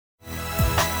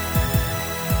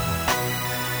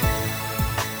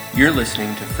You're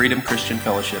listening to Freedom Christian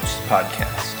Fellowship's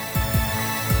podcast.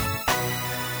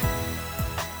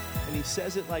 And he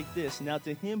says it like this: "Now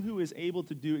to him who is able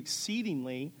to do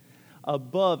exceedingly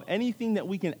above anything that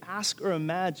we can ask or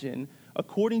imagine,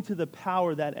 according to the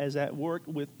power that is at work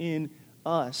within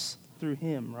us through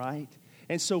him," right?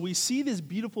 And so we see this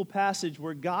beautiful passage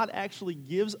where God actually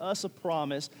gives us a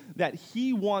promise that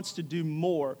he wants to do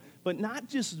more, but not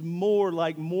just more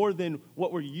like more than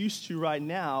what we're used to right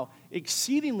now,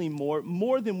 exceedingly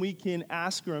more than we can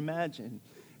ask or imagine.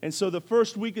 And so the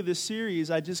first week of this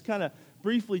series, I just kind of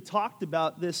briefly talked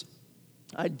about this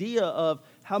idea of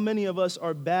how many of us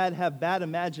have bad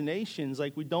imaginations,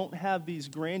 like we don't have these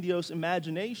grandiose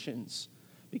imaginations,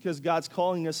 because God's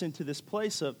calling us into this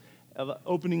place of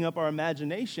opening up our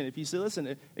imagination. If you say,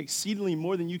 listen, exceedingly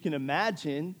more than you can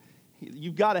imagine,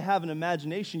 you've got to have an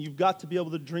imagination. You've got to be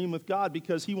able to dream with God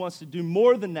because he wants to do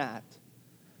more than that.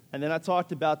 And then I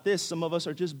talked about this. Some of us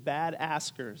are just bad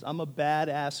askers. I'm a bad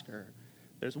asker.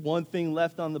 There's one thing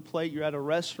left on the plate. You're at a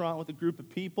restaurant with a group of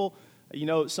people. You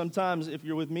know, sometimes if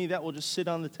you're with me, that will just sit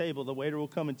on the table. The waiter will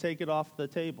come and take it off the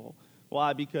table.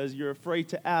 Why? Because you're afraid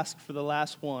to ask for the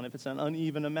last one if it's an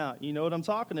uneven amount. You know what I'm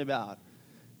talking about.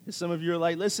 Some of you are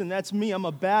like, listen, that's me. I'm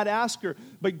a bad asker.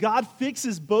 But God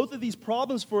fixes both of these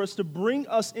problems for us to bring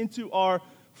us into our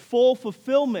full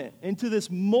fulfillment, into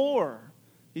this more.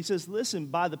 He says, listen,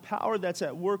 by the power that's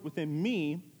at work within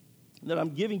me that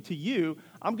I'm giving to you,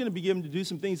 I'm going to be given to do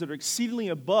some things that are exceedingly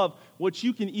above what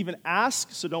you can even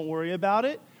ask, so don't worry about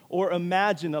it, or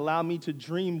imagine. Allow me to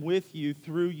dream with you,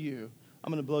 through you.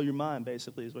 I'm going to blow your mind,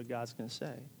 basically, is what God's going to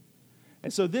say.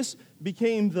 And so this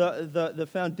became the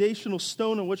foundational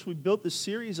stone on which we built this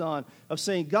series on, of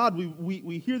saying, God,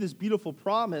 we hear this beautiful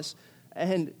promise,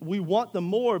 and we want the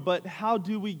more, but how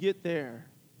do we get there?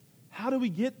 How do we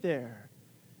get there?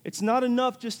 It's not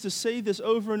enough just to say this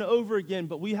over and over again,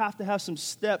 but we have to have some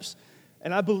steps.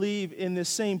 And I believe in this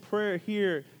same prayer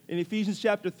here in Ephesians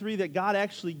chapter 3 that God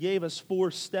actually gave us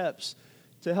 4 steps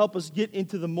to help us get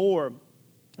into the more.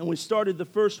 And we started the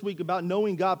first week about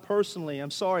knowing God personally.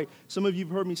 I'm sorry, some of you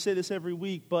have heard me say this every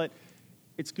week, but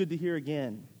it's good to hear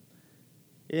again.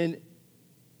 In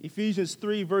Ephesians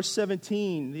 3, verse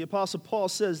 17, the Apostle Paul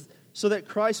says, so that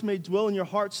Christ may dwell in your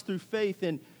hearts through faith.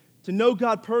 And to know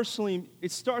God personally,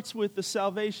 it starts with the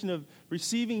salvation of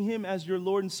receiving him as your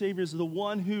Lord and Savior, as the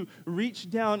one who reached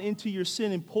down into your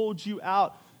sin and pulled you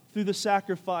out through the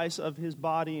sacrifice of his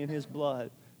body and his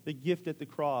blood, the gift at the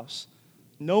cross.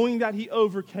 Knowing that he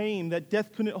overcame, that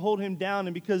death couldn't hold him down,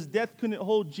 and because death couldn't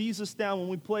hold Jesus down when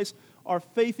we place our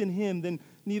faith in him, then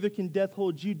neither can death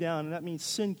hold you down, and that means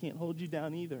sin can't hold you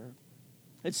down either.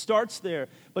 It starts there,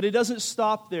 but it doesn't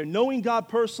stop there. Knowing God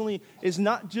personally is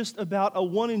not just about a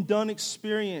one-and-done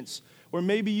experience, where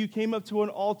maybe you came up to an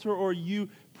altar or you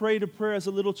prayed a prayer as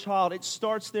a little child. It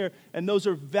starts there, and those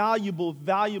are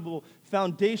valuable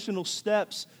foundational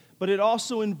steps, but it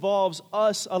also involves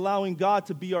us allowing God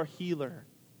to be our healer.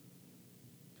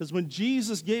 Because when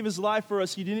Jesus gave his life for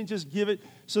us, he didn't just give it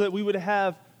so that we would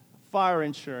have fire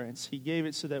insurance. He gave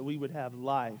it so that we would have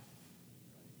life.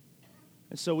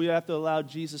 And so we have to allow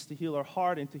Jesus to heal our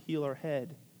heart and to heal our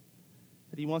head.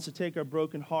 That he wants to take our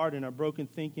broken heart and our broken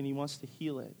thinking, he wants to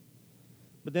heal it.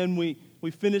 But then we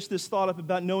finish this thought up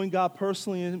about knowing God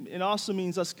personally, and it also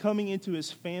means us coming into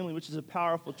his family, which is a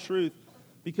powerful truth.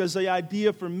 Because the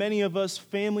idea for many of us,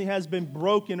 family has been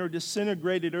broken or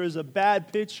disintegrated or is a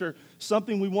bad picture,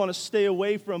 something we want to stay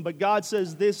away from. But God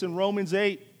says this in Romans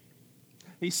 8.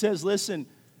 He says, listen,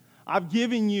 I've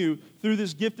given you through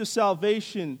this gift of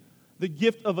salvation, the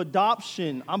gift of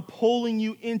adoption. I'm pulling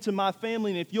you into my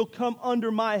family. And if you'll come under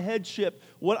my headship,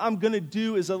 what I'm going to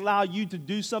do is allow you to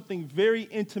do something very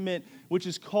intimate, which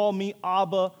is call me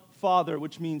Abba Father,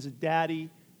 which means Daddy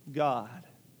God.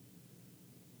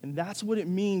 And that's what it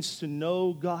means to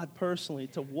know God personally,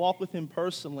 to walk with him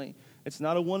personally. It's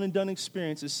not a one-and-done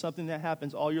experience. It's something that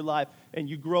happens all your life, and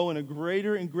you grow in a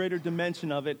greater and greater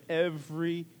dimension of it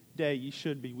every day. You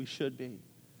should be. We should be.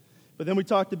 But then we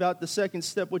talked about the second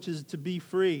step, which is to be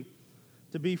free.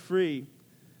 To be free.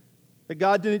 That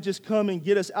God didn't just come and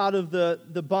get us out of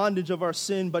the bondage of our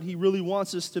sin, but he really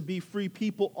wants us to be free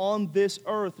people on this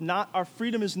earth. Our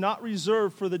freedom is not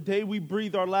reserved for the day we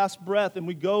breathe our last breath and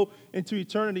we go into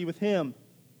eternity with him.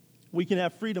 We can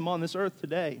have freedom on this earth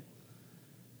today.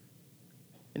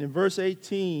 And in verse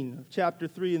 18 of chapter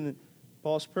 3 in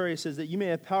Paul's prayer, he says that you may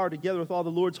have power together with all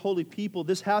the Lord's holy people.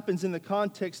 This happens in the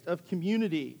context of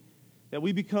community, that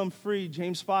we become free.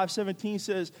 James 5:17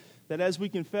 says that as we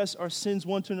confess our sins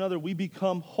one to another, we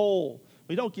become whole.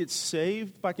 We don't get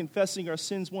saved by confessing our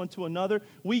sins one to another.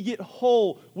 We get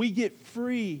whole. We get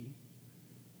free.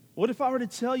 What if I were to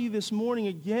tell you this morning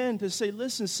again to say,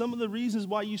 listen, some of the reasons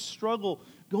why you struggle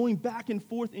going back and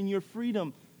forth in your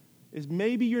freedom is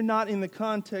maybe you're not in the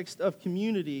context of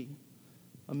community.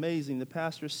 Amazing. The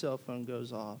pastor's cell phone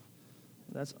goes off.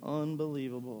 That's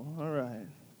unbelievable. All right.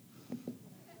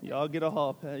 Y'all get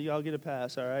a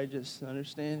pass, all right? Just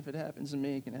understand if it happens to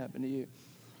me, it can happen to you.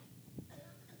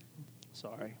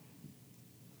 Sorry.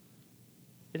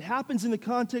 It happens in the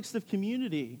context of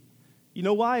community. You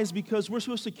know why? It's because we're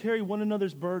supposed to carry one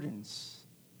another's burdens.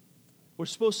 We're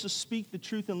supposed to speak the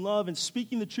truth in love, and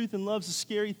speaking the truth in love is a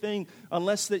scary thing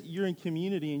unless that you're in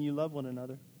community and you love one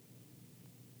another.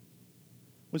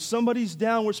 When somebody's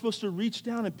down, we're supposed to reach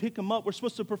down and pick them up. We're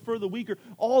supposed to prefer the weaker.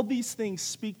 All these things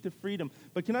speak to freedom.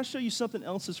 But can I show you something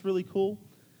else that's really cool?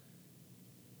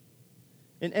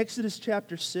 In Exodus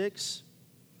chapter 6,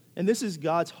 and this is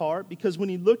God's heart, because when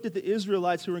he looked at the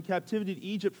Israelites who were in captivity in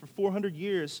Egypt for 400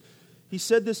 years, he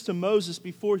said this to Moses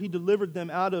before he delivered them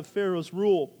out of Pharaoh's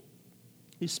rule.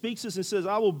 He speaks this and says,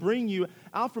 I will bring you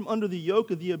out from under the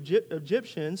yoke of the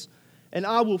Egyptians, and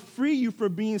I will free you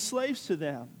from being slaves to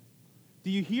them. Do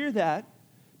you hear that?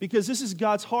 Because this is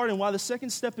God's heart, and why the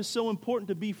second step is so important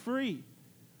to be free.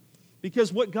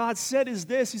 Because what God said is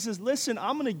this. He says, listen,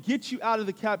 I'm going to get you out of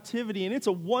the captivity, and it's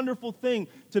a wonderful thing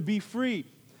to be free.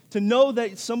 To know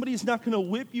that somebody's not going to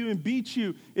whip you and beat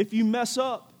you if you mess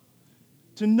up.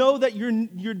 To know that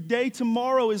your day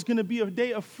tomorrow is going to be a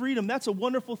day of freedom. That's a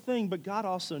wonderful thing. But God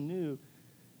also knew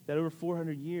that over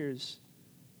 400 years,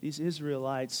 these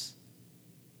Israelites,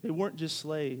 they weren't just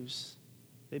slaves.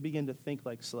 They began to think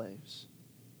like slaves.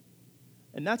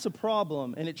 And that's a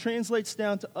problem. And it translates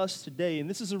down to us today. And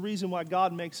this is a reason why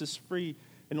God makes us free,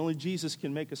 and only Jesus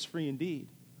can make us free indeed.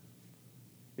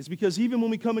 It's because even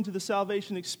when we come into the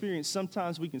salvation experience,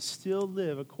 sometimes we can still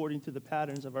live according to the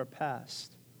patterns of our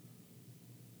past.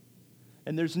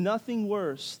 And there's nothing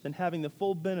worse than having the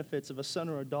full benefits of a son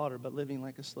or a daughter but living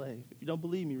like a slave. If you don't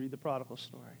believe me, read the prodigal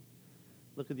story.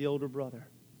 Look at the older brother.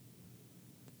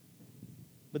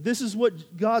 But this is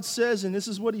what God says, and this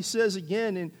is what he says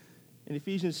again in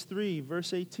Ephesians 3,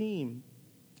 verse 18.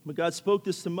 But God spoke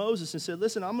this to Moses and said,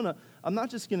 listen, I'm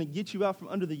not just going to get you out from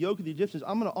under the yoke of the Egyptians.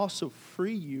 I'm going to also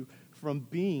free you from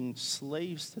being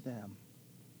slaves to them.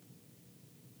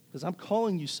 Because I'm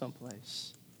calling you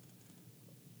someplace.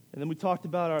 And then we talked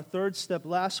about our third step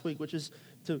last week, which is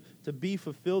to be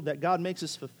fulfilled, that God makes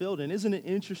us fulfilled. And isn't it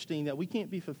interesting that we can't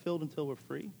be fulfilled until we're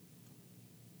free?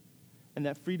 And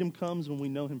that freedom comes when we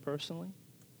know him personally.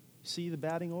 See the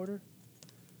batting order?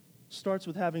 Starts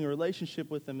with having a relationship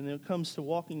with him, and then it comes to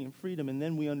walking in freedom, and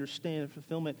then we understand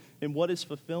fulfillment. And what is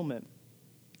fulfillment?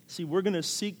 See, we're going to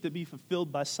seek to be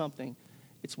fulfilled by something.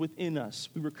 It's within us.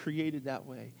 We were created that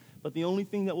way. But the only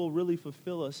thing that will really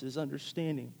fulfill us is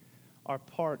understanding our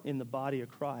part in the body of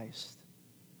Christ.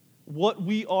 What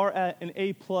we are at an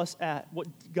A+ at. What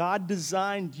God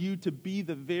designed you to be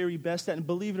the very best at. And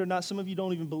believe it or not, some of you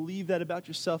don't even believe that about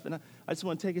yourself. And I just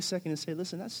want to take a second and say,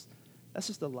 listen, that's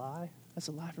just a lie. That's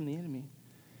a lie from the enemy.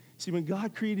 See, when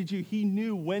God created you, he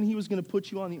knew when he was going to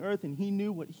put you on the earth, and he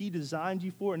knew what he designed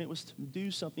you for, and it was to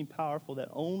do something powerful that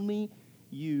only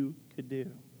you could do.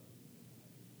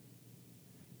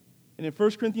 And in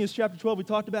 1 Corinthians chapter 12, we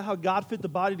talked about how God fit the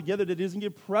body together, that he doesn't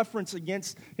give preference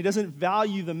against, he doesn't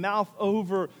value the mouth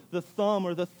over the thumb,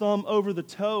 or the thumb over the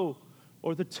toe,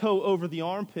 or the toe over the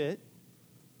armpit.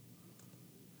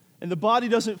 And the body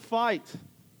doesn't fight.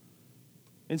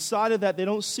 Inside of that, they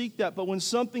don't seek that. But when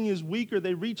something is weaker,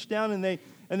 they reach down and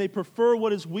they prefer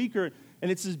what is weaker. And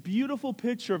it's this beautiful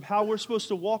picture of how we're supposed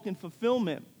to walk in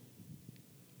fulfillment.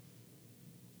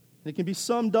 And it can be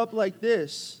summed up like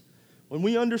this. When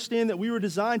we understand that we were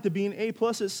designed to be an A+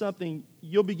 at something,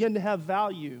 you'll begin to have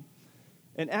value.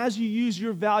 And as you use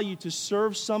your value to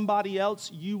serve somebody else,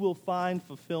 you will find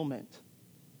fulfillment.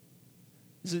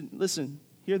 Listen,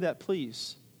 hear that,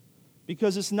 please.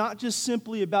 Because it's not just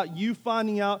simply about you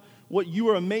finding out what you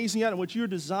are amazing at and what you're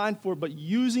designed for, but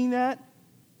using that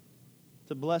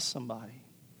to bless somebody.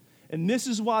 And this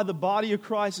is why the body of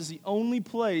Christ is the only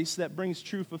place that brings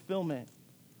true fulfillment.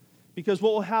 Because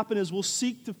what will happen is we'll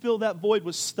seek to fill that void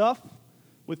with stuff,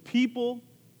 with people,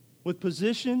 with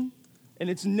position, and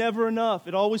it's never enough.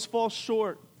 It always falls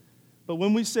short. But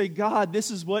when we say, God,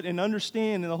 this is what, and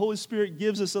understand, and the Holy Spirit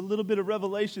gives us a little bit of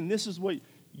revelation, this is what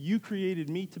you created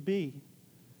me to be.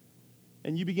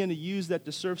 And you begin to use that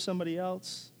to serve somebody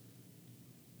else,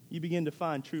 you begin to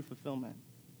find true fulfillment.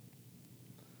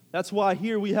 That's why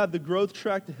here we have the growth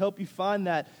track to help you find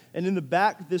that. And in the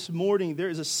back this morning, there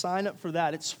is a sign up for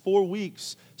that. It's 4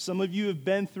 weeks. Some of you have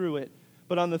been through it.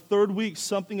 But on the 3rd week,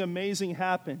 something amazing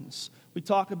happens. We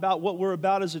talk about what we're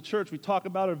about as a church. We talk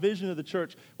about our vision of the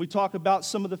church. We talk about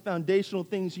some of the foundational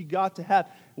things you got to have.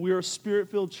 We are a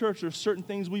Spirit-filled church. There's certain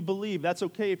things we believe. That's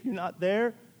okay if you're not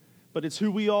there, but it's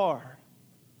who we are.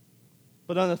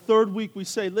 But on the third week, we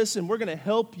say, listen, we're going to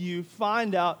help you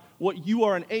find out what you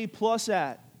are an A+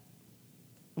 at.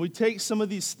 We take some of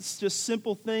these just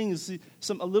simple things,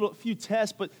 a few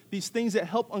tests, but these things that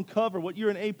help uncover what you're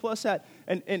an A+ at.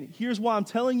 And here's why I'm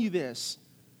telling you this.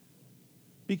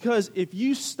 Because if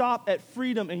you stop at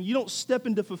freedom and you don't step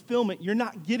into fulfillment, you're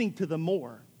not getting to the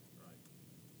more.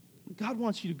 God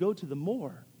wants you to go to the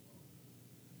more.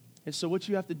 And so what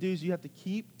you have to do is you have to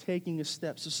keep taking a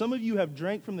step. So some of you have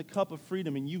drank from the cup of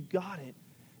freedom and you've got it.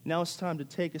 Now it's time to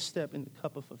take a step in the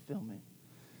cup of fulfillment.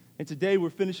 And today we're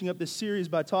finishing up this series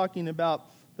by talking about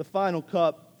the final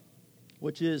cup,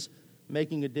 which is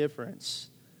making a difference.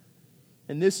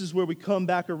 And this is where we come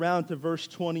back around to verse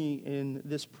 20 in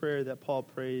this prayer that Paul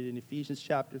prayed in Ephesians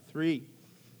chapter 3.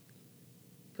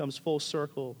 It comes full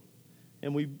circle.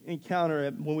 And we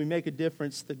encounter, when we make a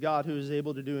difference, the God who is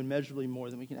able to do immeasurably more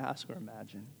than we can ask or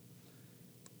imagine.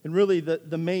 And really,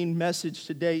 the main message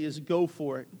today is go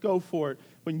for it. Go for it.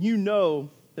 When you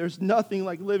know there's nothing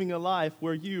like living a life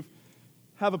where you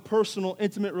have a personal,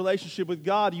 intimate relationship with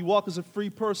God, you walk as a free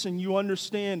person, you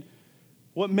understand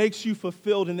what makes you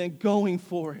fulfilled, and then going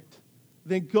for it.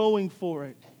 Then going for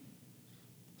it.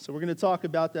 So we're going to talk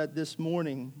about that this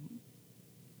morning.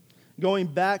 Going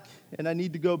back, and I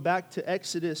need to go back to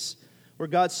Exodus, where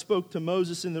God spoke to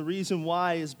Moses, and the reason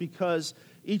why is because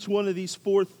each one of these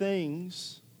four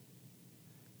things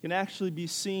can actually be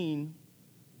seen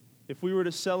if we were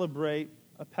to celebrate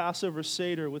a Passover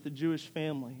Seder with a Jewish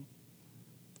family.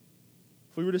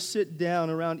 If we were to sit down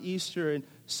around Easter and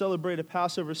celebrate a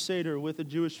Passover Seder with a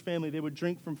Jewish family, they would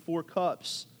drink from 4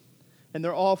 cups. And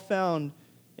they're all found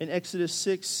in Exodus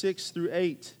 6 through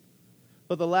 8.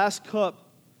 But the last cup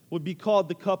would be called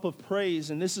the cup of praise.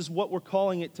 And this is what we're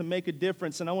calling it to make a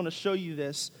difference. And I want to show you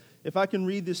this. If I can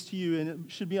read this to you, and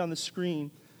it should be on the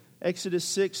screen. Exodus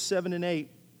 6, 7, and 8.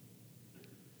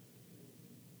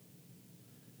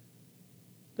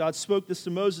 God spoke this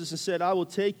to Moses and said, I will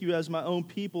take you as my own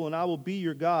people, and I will be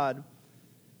your God.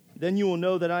 Then you will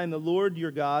know that I am the Lord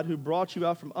your God, who brought you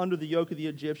out from under the yoke of the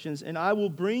Egyptians, and I will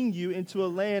bring you into a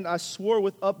land I swore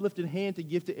with uplifted hand to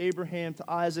give to Abraham, to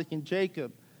Isaac, and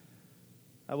Jacob.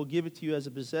 I will give it to you as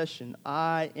a possession.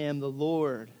 I am the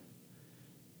Lord.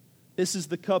 This is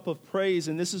the cup of praise,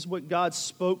 and this is what God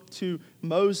spoke to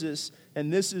Moses,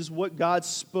 and this is what God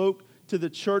spoke to the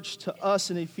church, to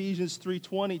us in Ephesians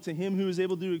 3:20, to him who is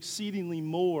able to do exceedingly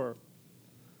more.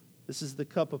 This is the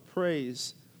cup of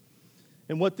praise.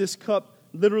 And what this cup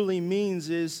literally means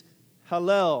is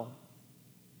Hallel.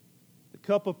 The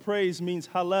cup of praise means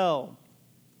Hallel.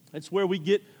 It's where we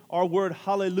get our word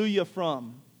hallelujah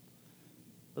from.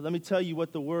 But let me tell you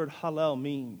what the word Hallel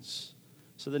means.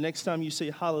 So the next time you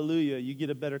say hallelujah, you get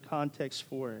a better context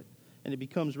for it. And it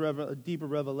becomes a deeper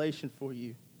revelation for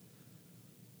you.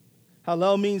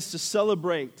 Hallel means to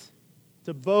celebrate,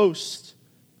 to boast,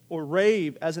 or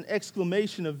rave as an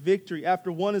exclamation of victory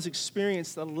after one has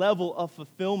experienced a level of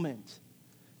fulfillment.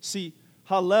 See,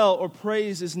 Hallel or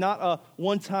praise is not a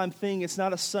one-time thing. It's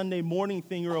not a Sunday morning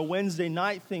thing or a Wednesday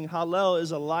night thing. Hallel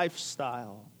is a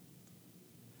lifestyle.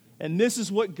 And this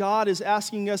is what God is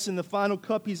asking us in the final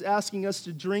cup. He's asking us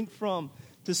to drink from,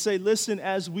 to say, listen,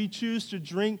 as we choose to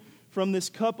drink from this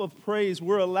cup of praise,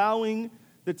 we're allowing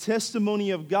the testimony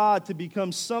of God to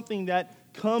become something that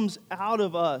comes out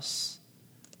of us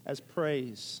as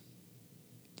praise.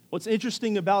 What's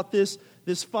interesting about this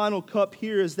final cup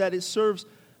here is that it serves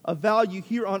a value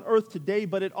here on earth today,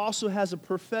 but it also has a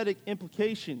prophetic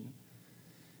implication.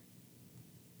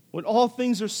 When all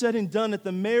things are said and done at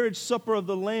the marriage supper of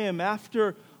the Lamb,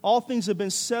 after all things have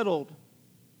been settled,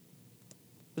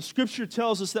 the Scripture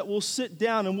tells us that we'll sit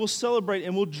down and we'll celebrate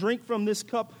and we'll drink from this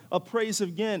cup of praise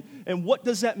again. And what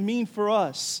does that mean for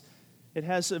us? It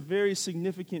has a very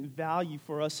significant value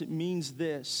for us. It means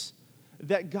this,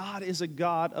 that God is a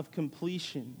God of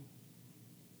completion.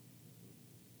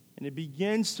 And it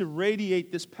begins to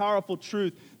radiate this powerful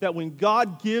truth that when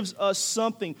God gives us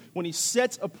something, when He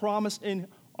sets a promise in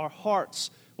our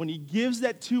hearts, when He gives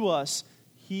that to us,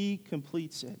 He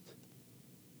completes it.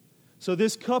 So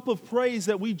this cup of praise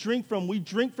that we drink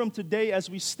from today as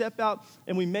we step out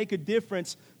and we make a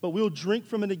difference, but we'll drink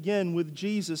from it again with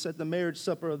Jesus at the marriage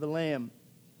supper of the Lamb.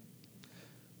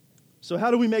 So how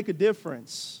do we make a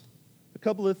difference? A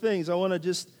couple of things I want to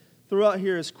just throw out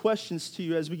here as questions to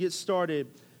you as we get started,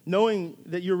 knowing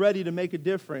that you're ready to make a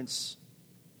difference.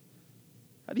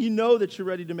 How do you know that you're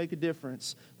ready to make a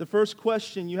difference? The first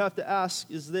question you have to ask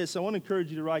is this. I want to encourage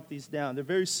you to write these down. They're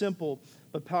very simple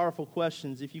but powerful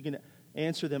questions if you can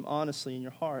answer them honestly in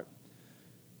your heart.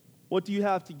 What do you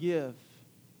have to give?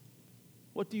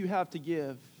 What do you have to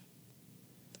give?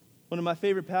 One of my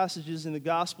favorite passages in the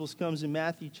Gospels comes in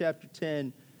Matthew chapter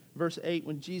 10, verse 8,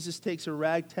 when Jesus takes a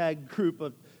ragtag group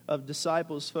of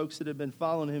disciples, folks that had been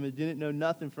following him and didn't know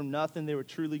nothing from nothing. They were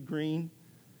truly green.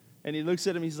 And he looks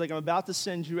at him, he's like, I'm about to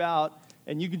send you out.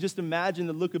 And you can just imagine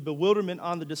the look of bewilderment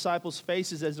on the disciples'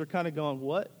 faces as they're kind of going,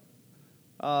 what?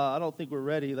 I don't think we're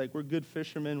ready. Like, we're good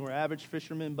fishermen, we're average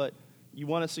fishermen, but you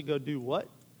want us to go do what?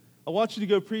 I want you to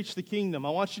go preach the kingdom. I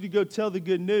want you to go tell the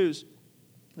good news.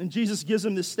 And Jesus gives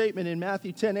them this statement in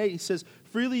Matthew 10:8. He says,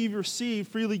 freely you've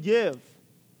received, freely give.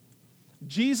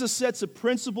 Jesus sets a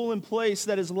principle in place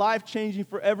that is life-changing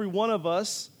for every one of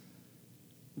us.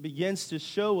 It begins to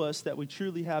show us that we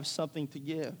truly have something to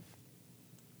give.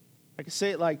 I can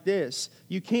say it like this.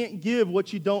 You can't give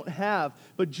what you don't have.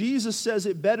 But Jesus says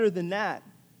it better than that.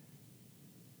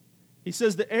 He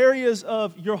says the areas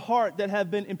of your heart that have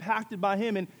been impacted by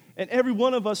Him, and every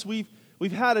one of us, we've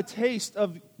had a taste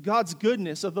of God's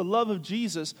goodness, of the love of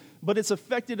Jesus, but it's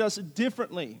affected us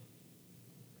differently.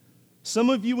 Some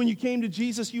of you, when you came to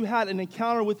Jesus, you had an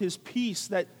encounter with His peace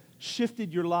that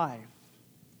shifted your life.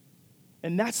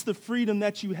 And that's the freedom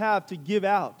that you have to give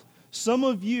out. Some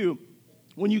of you,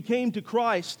 when you came to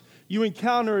Christ, you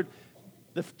encountered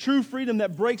the true freedom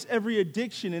that breaks every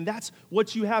addiction, and that's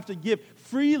what you have to give.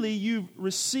 Freely you've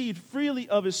received, freely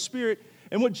of His Spirit.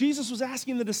 And what Jesus was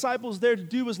asking the disciples there to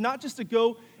do was not just to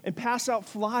go and pass out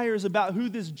flyers about who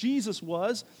this Jesus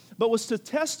was, but was to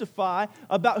testify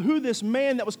about who this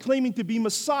man that was claiming to be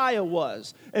Messiah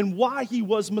was and why He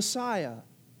was Messiah.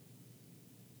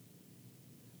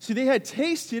 See, they had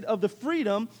tasted of the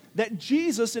freedom that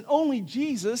Jesus and only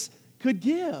Jesus could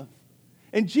give.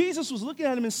 And Jesus was looking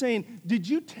at him and saying, did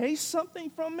you taste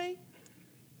something from me? And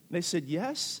they said,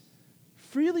 yes.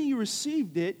 Freely you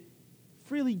received it,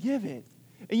 freely give it.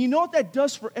 And you know what that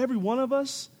does for every one of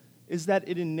us? Is that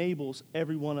it enables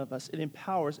every one of us. It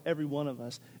empowers every one of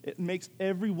us. It makes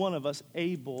every one of us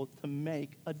able to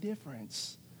make a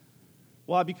difference.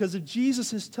 Why? Because if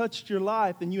Jesus has touched your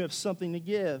life, then you have something to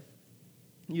give.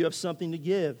 You have something to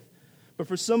give. But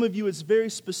for some of you, it's very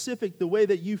specific, the way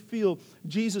that you feel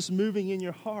Jesus moving in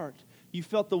your heart. You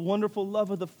felt the wonderful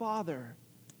love of the Father.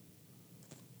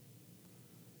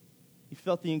 You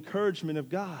felt the encouragement of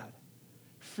God.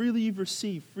 Freely you've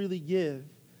received, freely give.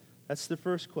 That's the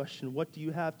first question. What do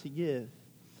you have to give?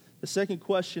 The second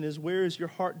question is, where is your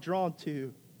heart drawn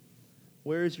to?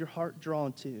 Where is your heart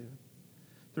drawn to?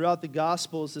 Throughout the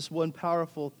Gospels, this one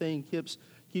powerful thing keeps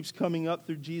coming up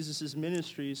through Jesus'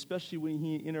 ministry, especially when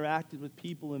He interacted with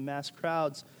people in mass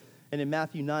crowds. And in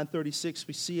Matthew 9:36,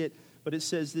 we see it, but it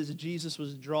says this: Jesus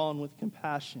was drawn with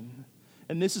compassion.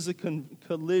 And this is a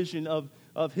collision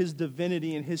of His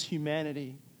divinity and His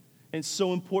humanity. And it's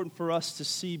so important for us to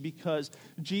see, because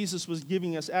Jesus was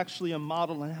giving us actually a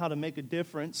model on how to make a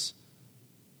difference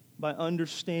by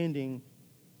understanding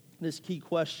this key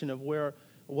question of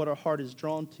what our heart is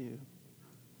drawn to.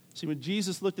 See, when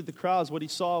Jesus looked at the crowds, what He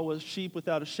saw was sheep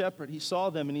without a shepherd. He saw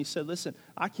them and He said, listen,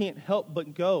 I can't help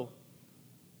but go.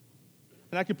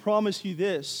 And I can promise you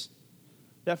this,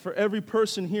 that for every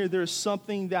person here, there is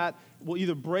something that will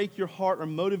either break your heart or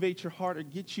motivate your heart or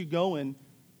get you going.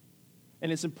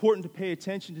 And it's important to pay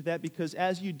attention to that, because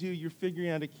as you do, you're figuring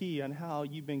out a key on how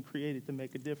you've been created to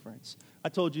make a difference. I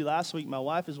told you last week, my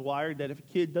wife is wired that if a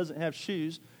kid doesn't have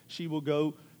shoes, she will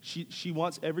go, she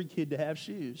wants every kid to have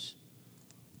shoes.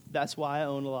 That's why I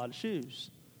own a lot of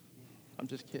shoes. I'm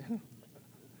just kidding.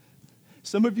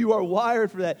 Some of you are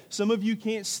wired for that. Some of you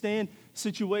can't stand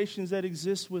situations that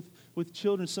exist with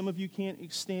children. Some of you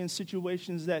can't stand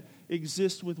situations that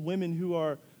exist with women who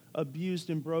are abused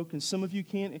and broken. Some of you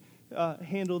can't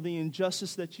handle the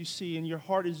injustice that you see, and your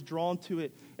heart is drawn to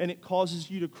it, and it causes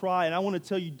you to cry. And I want to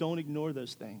tell you, don't ignore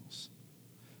those things.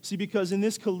 See, because in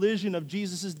this collision of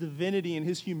Jesus' divinity and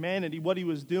His humanity, what He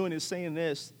was doing is saying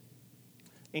this: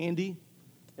 Andy,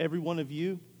 every one of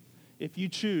you, if you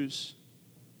choose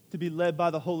to be led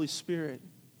by the Holy Spirit,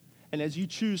 and as you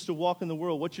choose to walk in the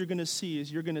world, what you're going to see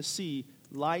is you're going to see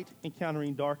light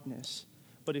encountering darkness.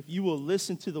 But if you will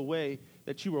listen to the way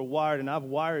that you are wired, and I've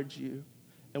wired you,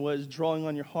 and what is drawing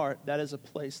on your heart, that is a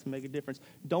place to make a difference.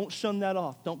 Don't shun that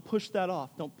off. Don't push that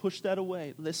off. Don't push that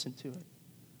away. Listen to it.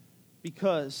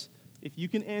 Because if you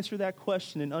can answer that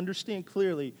question and understand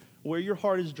clearly where your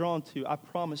heart is drawn to, I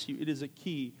promise you it is a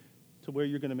key to where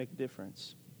you're going to make a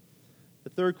difference. The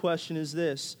third question is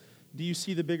this: do you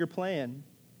see the bigger plan?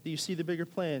 Do you see the bigger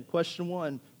plan? Question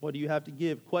 1, what do you have to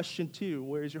give? Question 2,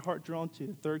 where is your heart drawn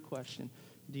to? Third question,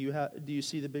 do you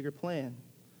see the bigger plan?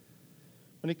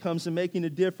 When it comes to making a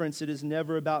difference, it is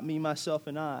never about me, myself,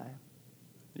 and I.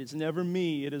 It is never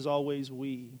me, it is always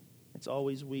we. It's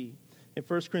always we. In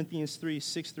 1 Corinthians 3,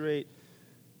 6 through 8,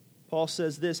 Paul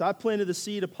says this, I planted the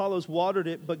seed, Apollos watered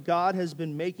it, but God has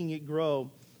been making it grow.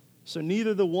 So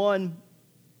neither the one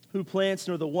who plants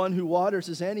nor the one who waters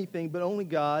is anything, but only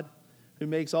God who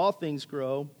makes all things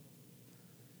grow.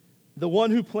 The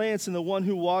one who plants and the one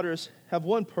who waters have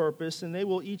one purpose, and they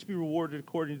will each be rewarded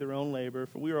according to their own labor.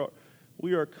 For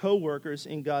we are co-workers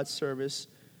in God's service.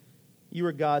 You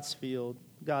are God's field,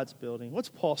 God's building. What's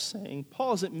Paul saying?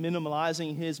 Paul isn't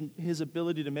minimalizing his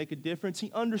ability to make a difference.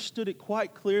 He understood it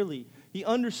quite clearly. He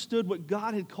understood what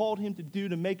God had called him to do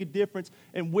to make a difference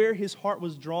and where his heart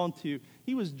was drawn to.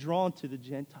 He was drawn to the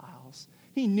Gentiles.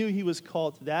 He knew he was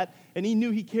called to that, and he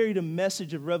knew he carried a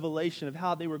message of revelation of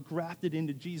how they were grafted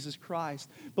into Jesus Christ.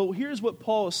 But here's what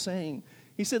Paul is saying.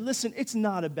 He said, listen, it's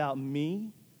not about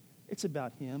me. It's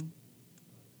about him.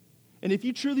 And if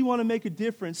you truly want to make a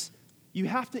difference, you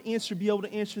have to be able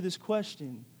to answer this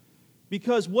question.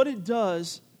 Because what it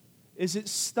does is it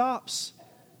stops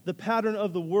the pattern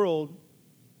of the world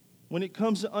when it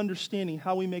comes to understanding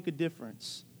how we make a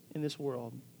difference in this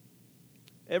world.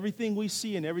 Everything we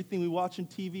see and everything we watch on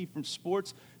TV, from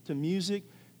sports to music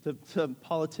to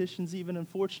politicians even,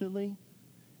 unfortunately,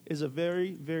 is a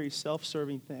very, very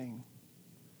self-serving thing.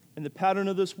 And the pattern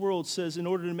of this world says in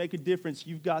order to make a difference,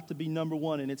 you've got to be number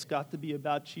one, and it's got to be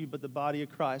about you, but the body of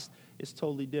Christ is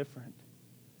totally different.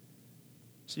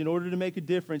 So in order to make a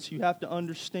difference, you have to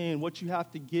understand what you have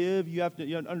to give. You have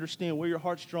to understand where your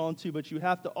heart's drawn to, but you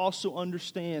have to also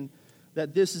understand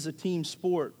that this is a team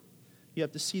sport. You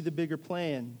have to see the bigger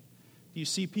plan. Do you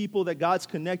see people that God's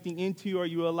connecting into? Are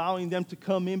you allowing them to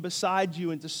come in beside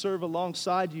you and to serve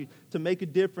alongside you to make a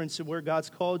difference in where God's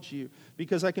called you?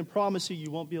 Because I can promise you,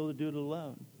 you won't be able to do it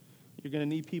alone. You're going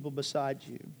to need people beside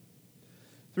you.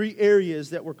 3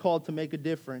 areas that we're called to make a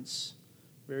difference.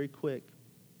 Very quick.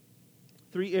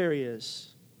 3 areas.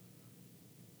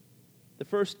 The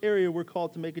first area we're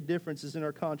called to make a difference is in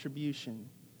our contribution.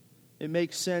 It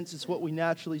makes sense. It's what we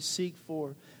naturally seek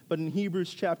for. But in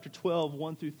Hebrews chapter 12,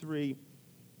 1 through 3,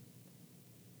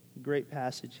 great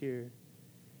passage here.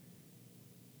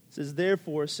 It says,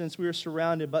 therefore, since we are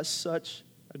surrounded by such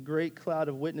a great cloud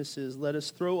of witnesses, let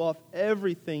us throw off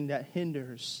everything that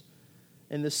hinders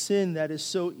and the sin that is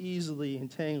so easily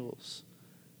entangles.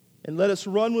 And let us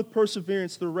run with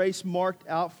perseverance the race marked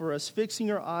out for us,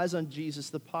 fixing our eyes on Jesus,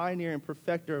 the pioneer and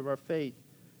perfecter of our faith.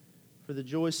 For the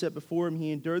joy set before him,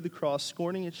 he endured the cross,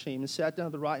 scorning its shame, and sat down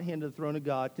at the right hand of the throne of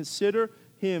God. Consider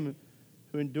him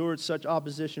who endured such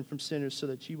opposition from sinners, so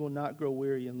that you will not grow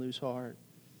weary and lose heart.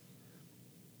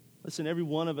 Listen, every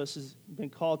one of us has been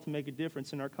called to make a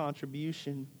difference in our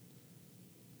contribution.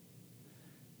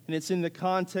 And it's in the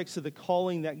context of the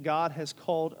calling that God has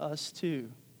called us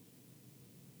to.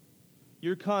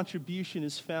 Your contribution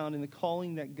is found in the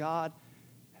calling that God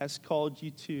has called you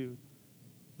to.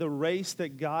 The race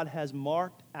that God has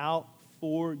marked out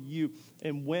for you.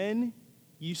 And when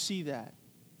you see that,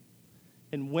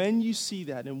 and when you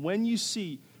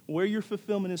see where your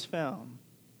fulfillment is found,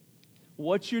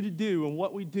 what you're to do and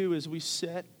what we do is we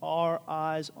set our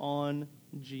eyes on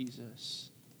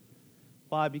Jesus.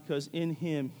 Why? Because in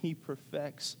him, he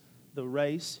perfects the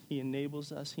race. He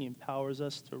enables us. He empowers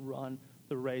us to run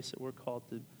the race that we're called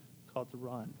to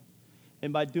run.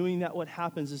 And by doing that, what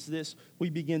happens is this: we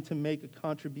begin to make a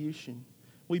contribution.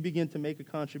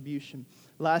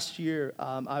 Last year,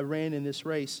 I ran in this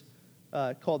race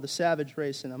called the Savage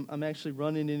Race, and I'm actually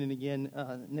running in it again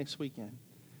next weekend.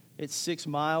 It's 6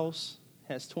 miles,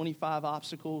 has 25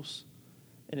 obstacles,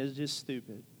 and it's just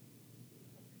stupid.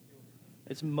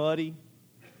 It's muddy.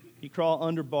 You crawl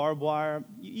under barbed wire.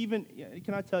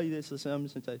 Can I tell you this? Listen, I'm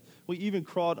just going to tell you. We even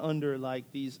crawled under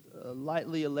like these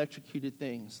lightly electrocuted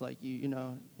things, like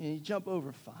and you jump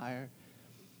over fire.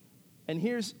 And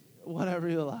here's what I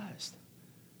realized.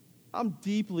 I'm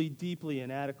deeply, deeply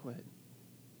inadequate.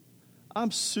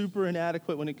 I'm super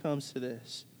inadequate when it comes to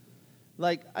this.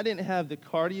 Like, I didn't have the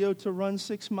cardio to run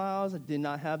 6 miles. I did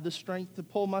not have the strength to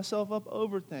pull myself up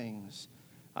over things.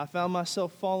 I found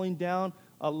myself falling down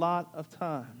a lot of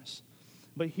times.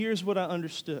 But here's what I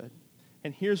understood,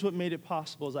 and here's what made it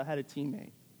possible: is I had a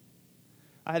teammate.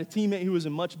 I had a teammate who was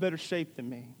in much better shape than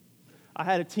me. I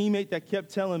had a teammate that kept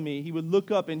telling me, he would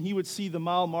look up and he would see the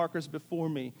mile markers before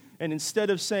me. And instead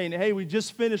of saying, hey, we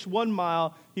just finished 1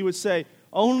 mile, he would say,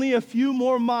 only a few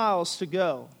more miles to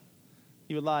go.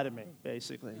 He would lie to me,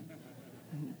 basically.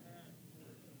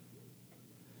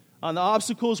 On the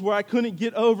obstacles where I couldn't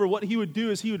get over, what he would do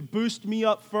is he would boost me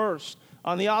up first.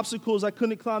 On the obstacles I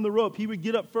couldn't climb the rope, he would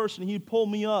get up first and he'd pull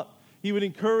me up. He would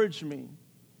encourage me.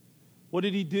 What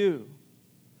did he do?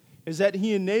 Is that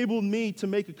he enabled me to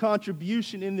make a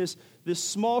contribution in this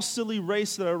small, silly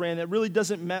race that I ran that really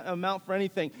doesn't amount for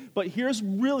anything. But here's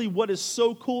really what is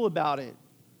so cool about it,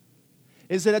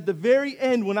 is that at the very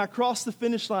end, when I crossed the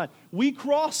finish line, we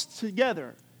crossed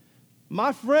together.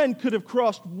 My friend could have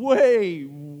crossed way,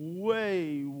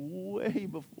 way, way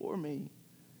before me.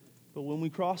 But when we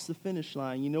crossed the finish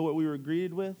line, you know what we were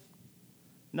greeted with?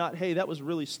 Not, hey, that was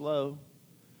really slow.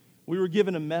 We were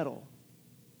given a medal.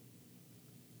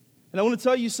 And I want to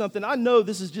tell you something. I know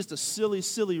this is just a silly,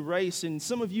 silly race, and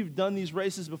some of you have done these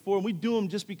races before, and we do them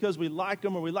just because we like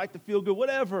them or we like to feel good,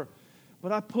 whatever.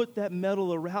 But I put that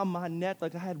medal around my neck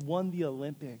like I had won the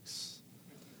Olympics.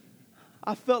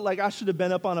 I felt like I should have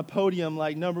been up on a podium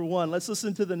like number one. Let's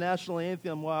listen to the national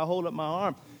anthem while I hold up my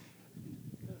arm.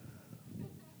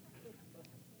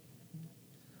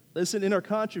 Listen, in our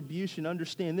contribution,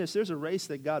 understand this. There's a race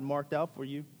that God marked out for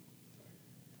you.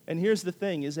 And here's the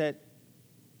thing, is that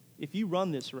if you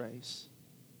run this race,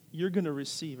 you're going to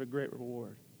receive a great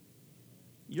reward.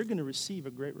 You're going to receive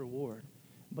a great reward,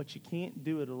 but you can't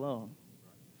do it alone.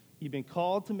 You've been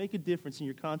called to make a difference in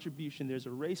your contribution. There's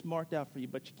a race marked out for you,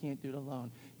 but you can't do it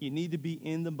alone. You need to be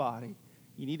in the body.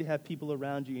 You need to have people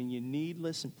around you, and you need,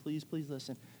 listen, please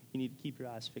listen, you need to keep your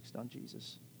eyes fixed on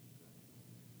Jesus.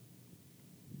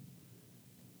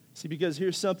 See, because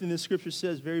here's something the Scripture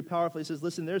says very powerfully. It says,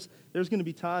 listen, there's going to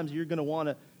be times you're going to want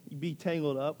to be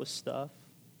tangled up with stuff,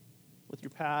 with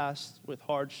your past, with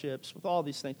hardships, with all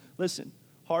these things. Listen,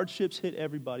 hardships hit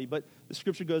everybody, but the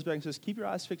Scripture goes back and says, keep your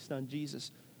eyes fixed on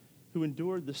Jesus, who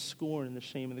endured the scorn and the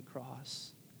shame of the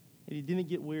cross. And he didn't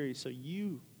get weary, so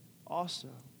you also.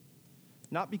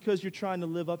 Not because you're trying to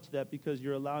live up to that, because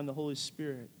you're allowing the Holy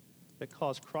Spirit that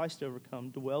caused Christ to overcome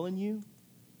dwell in you,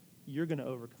 you're going to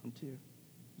overcome too.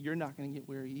 You're not going to get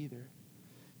weary either.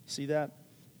 See that?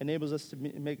 Enables us to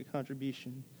make a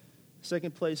contribution.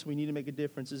 Second place we need to make a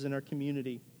difference is in our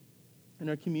community. In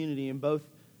our community, in both,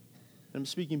 I'm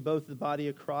speaking both the body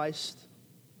of Christ,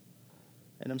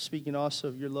 and I'm speaking also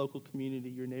of your local community,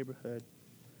 your neighborhood.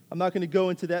 I'm not going to go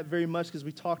into that very much because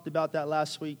we talked about that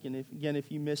last week. And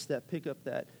if you missed that, pick up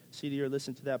that CD or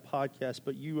listen to that podcast.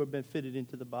 But you have been fitted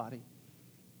into the body.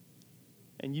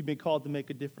 And you've been called to make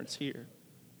a difference here.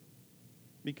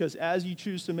 Because as you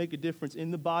choose to make a difference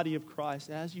in the body of Christ,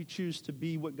 as you choose to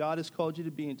be what God has called you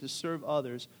to be and to serve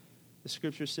others, the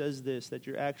Scripture says this, that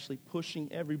you're actually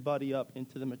pushing everybody up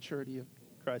into the maturity of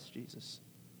Christ Jesus.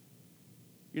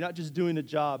 You're not just doing a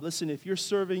job. Listen, if you're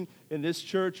serving in this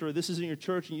church or this isn't your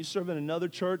church and you serve in another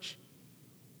church,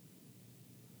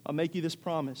 I'll make you this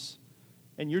promise.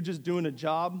 And you're just doing a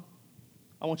job,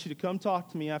 I want you to come talk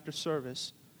to me after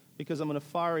service because I'm going to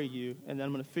fire you and then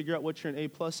I'm going to figure out what you're an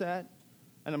A+ at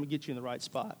and I'm going to get you in the right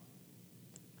spot.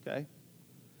 Okay?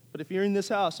 But if you're in this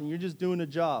house and you're just doing a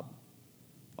job,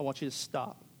 I want you to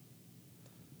stop.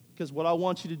 Because what I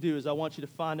want you to do is I want you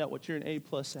to find out what you're an A+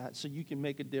 at so you can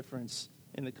make a difference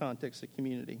in the context of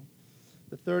community.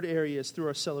 The third area is through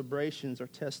our celebrations, our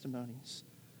testimonies.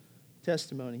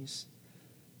 Testimonies.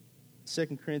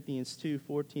 2 Corinthians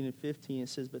 2:14 and 15, it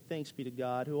says, "But thanks be to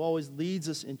God, who always leads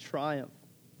us in triumph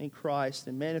in Christ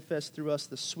and manifests through us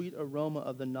the sweet aroma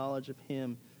of the knowledge of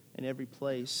Him in every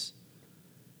place.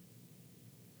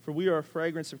 For we are a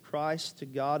fragrance of Christ to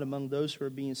God among those who are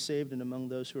being saved and among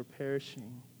those who are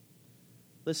perishing."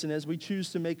 Listen, as we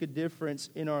choose to make a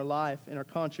difference in our life, in our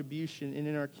contribution, and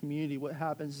in our community, what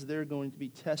happens is there are going to be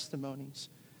testimonies.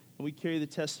 And we carry the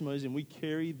testimonies, and we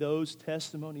carry those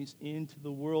testimonies into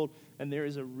the world, and there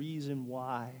is a reason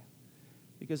why.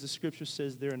 Because the Scripture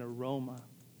says they're an aroma.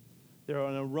 They're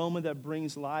an aroma that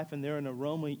brings life, and they're an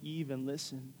aroma even,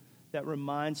 listen, that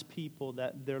reminds people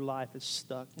that their life is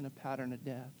stuck in a pattern of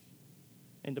death,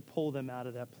 and to pull them out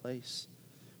of that place.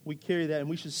 We carry that, and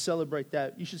we should celebrate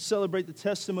that. You should celebrate the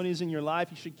testimonies in your life.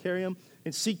 You should carry them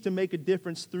and seek to make a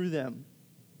difference through them.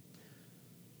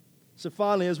 So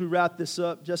finally, as we wrap this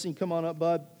up, Jesse, come on up,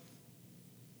 bud.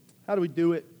 How do we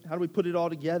do it? How do we put it all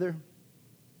together?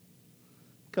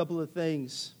 A couple of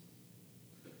things.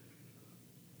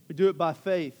 We do it by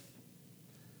faith.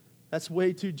 That's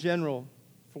way too general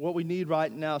for what we need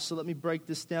right now. So let me break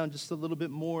this down just a little bit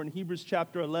more. In Hebrews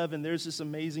chapter 11, there's this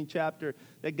amazing chapter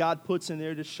that God puts in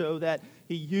there to show that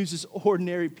He uses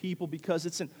ordinary people because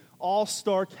it's an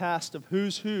all-star cast of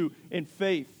who's who in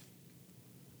faith.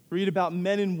 Read about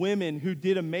men and women who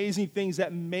did amazing things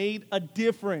that made a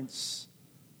difference.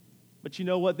 But you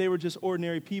know what? They were just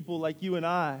ordinary people like you and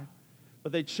I.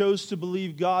 But they chose to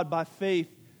believe God by faith.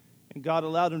 And God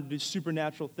allowed them to do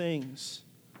supernatural things.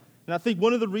 And I think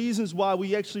one of the reasons why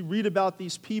we actually read about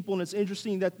these people, and it's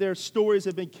interesting that their stories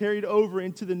have been carried over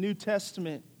into the New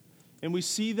Testament, and we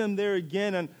see them there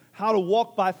again on how to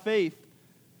walk by faith,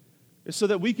 is so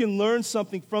that we can learn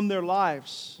something from their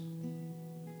lives.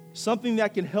 Something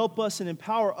that can help us and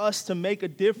empower us to make a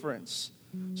difference.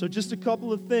 So just a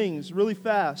couple of things really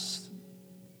fast.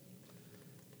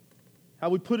 How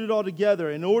we put it all together.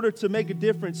 In order to make a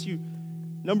difference,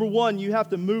 number one, you have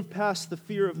to move past the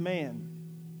fear of man.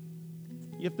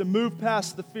 You have to move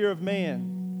past the fear of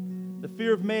man. The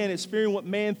fear of man is fearing what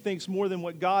man thinks more than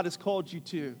what God has called you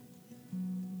to.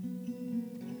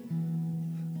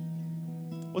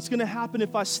 What's going to happen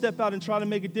if I step out and try to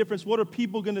make a difference? What are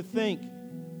people going to think?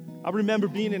 I remember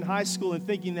being in high school and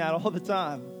thinking that all the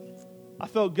time. I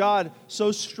felt God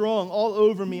so strong all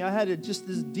over me. I had just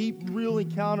this deep, real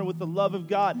encounter with the love of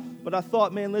God. But I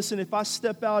thought, man, listen, if I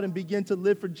step out and begin to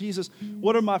live for Jesus,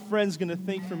 what are my friends going to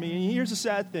think for me? And here's the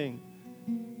sad thing.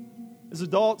 As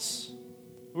adults,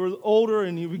 we're older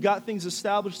and we got things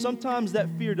established, sometimes that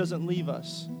fear doesn't leave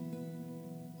us.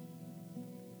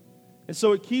 And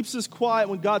so it keeps us quiet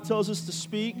when God tells us to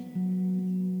speak.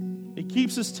 It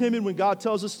keeps us timid when God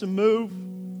tells us to move.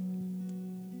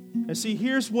 And see,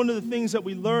 here's one of the things that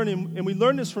we learn, and we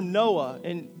learn this from Noah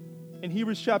in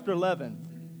Hebrews chapter 11.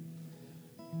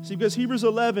 See, because Hebrews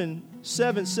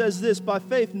 11:7 says this, by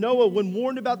faith Noah, when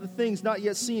warned about the things not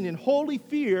yet seen, in holy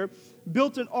fear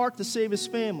built an ark to save his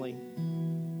family.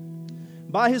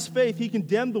 By his faith he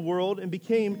condemned the world and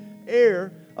became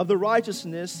heir of the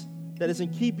righteousness that is in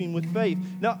keeping with faith.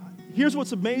 Now, here's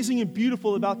what's amazing and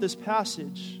beautiful about this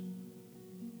passage.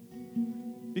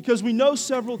 Because we know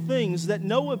several things, that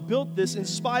Noah built this in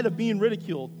spite of being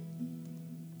ridiculed.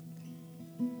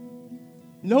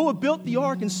 Noah built the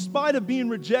ark in spite of being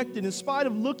rejected, in spite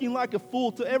of looking like a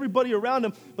fool to everybody around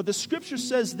him. But the scripture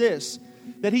says this,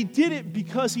 that he did it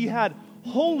because he had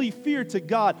holy fear to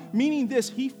God. Meaning this,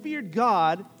 he feared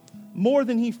God more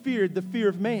than he feared the fear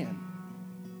of man.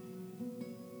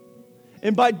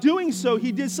 And by doing so,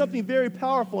 he did something very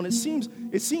powerful. And it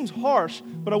seems harsh,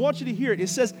 but I want you to hear it. It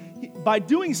says, by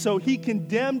doing so, he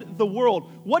condemned the world.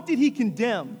 What did he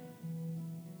condemn?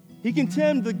 He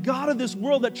condemned the God of this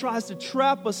world that tries to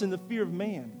trap us in the fear of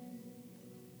man.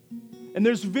 And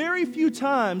there's very few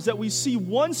times that we see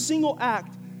one single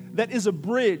act that is a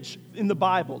bridge in the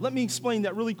Bible. Let me explain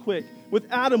that really quick. With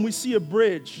Adam, we see a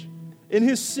bridge. In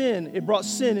his sin, it brought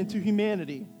sin into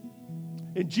humanity.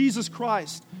 In Jesus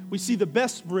Christ, we see the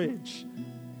best bridge,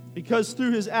 because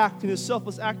through his act and his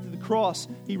selfless act at the cross,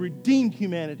 he redeemed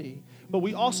humanity. But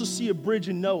we also see a bridge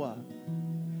in Noah,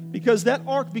 because that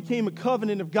ark became a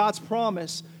covenant of God's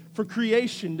promise for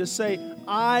creation to say,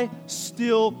 I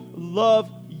still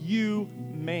love you,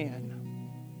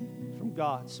 man, from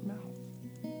God's mouth.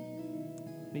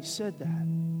 And he said that.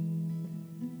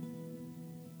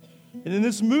 And in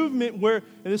this movement, in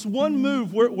this one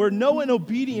move where Noah in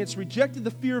obedience rejected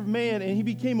the fear of man and he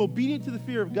became obedient to the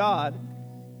fear of God,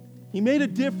 he made a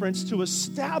difference to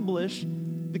establish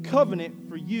the covenant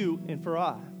for you and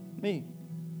for me.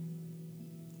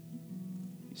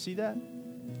 You see that?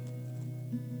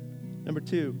 Number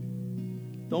 2,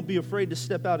 don't be afraid to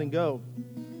step out and go.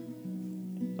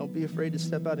 Don't be afraid to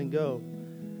step out and go.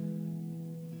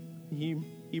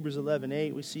 Hebrews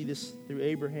 11:8, we see this through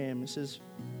Abraham. It says,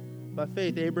 by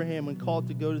faith, Abraham, when called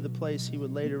to go to the place he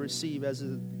would later receive as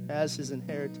his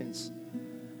inheritance,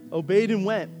 obeyed and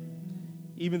went,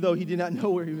 even though he did not know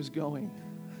where he was going.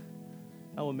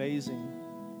 How amazing.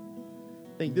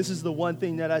 I think this is the one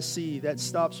thing that I see that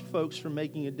stops folks from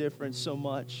making a difference so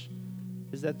much,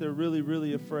 is that they're really,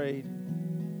 really afraid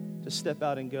to step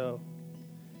out and go.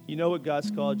 You know what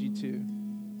God's called you to.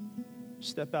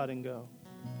 Step out and go.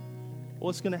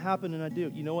 What's going to happen when I do?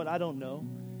 You know what? I don't know.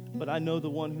 But I know the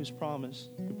one who promised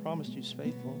you is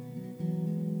faithful.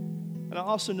 And I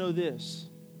also know this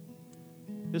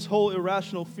whole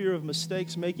irrational fear of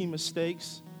mistakes, making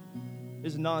mistakes,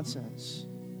 is nonsense.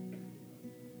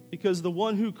 Because the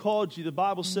one who called you, the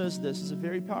Bible says this, is a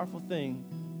very powerful thing,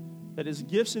 that his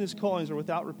gifts and his callings are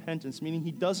without repentance, meaning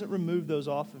he doesn't remove those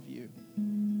off of you.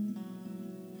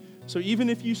 So even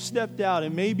if you stepped out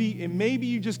and maybe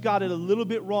you just got it a little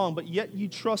bit wrong, but yet you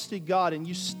trusted God and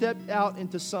you stepped out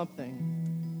into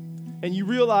something and you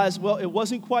realize, well, it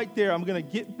wasn't quite there. I'm going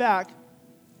to get back.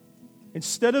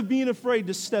 Instead of being afraid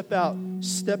to step out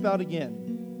again.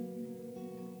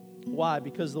 Why?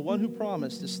 Because the one who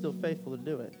promised is still faithful to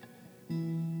do it.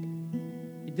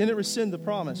 He didn't rescind the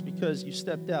promise because you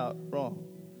stepped out wrong.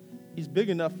 He's big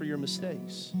enough for your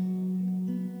mistakes.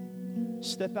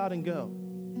 Step out and go.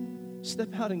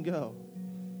 Step out and go.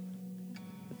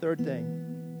 Third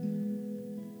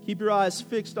thing, keep your eyes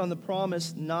fixed on the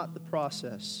promise, not the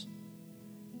process.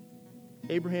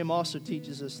 Abraham also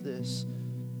teaches us this.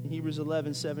 In Hebrews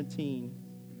 11:17,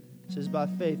 it says, by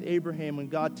faith, Abraham, when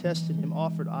God tested him,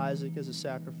 offered Isaac as a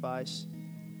sacrifice.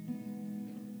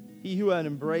 He who had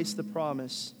embraced the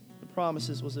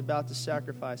promises, was about to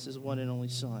sacrifice his one and only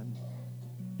son.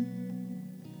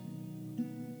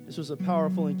 This was a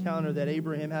powerful encounter that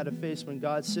Abraham had to face when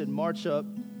God said, march up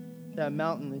that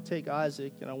mountain and take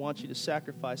Isaac, and I want you to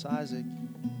sacrifice Isaac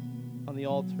on the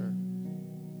altar.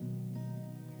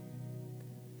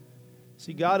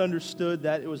 See, God understood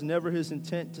that it was never his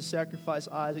intent to sacrifice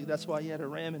Isaac. That's why he had a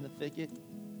ram in the thicket.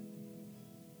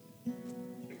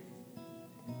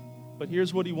 But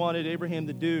here's what he wanted Abraham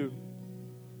to do,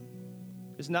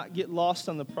 is not get lost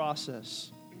on the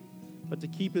process, but to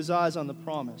keep his eyes on the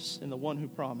promise and the one who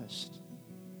promised.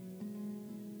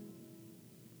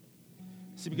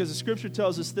 See, because the scripture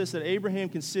tells us this, that Abraham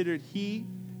considered he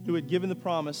who had given the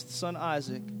promised son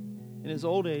Isaac in his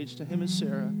old age to him and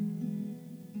Sarah,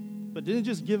 but didn't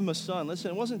just give him a son.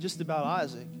 Listen, it wasn't just about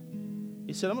Isaac.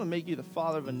 He said, I'm going to make you the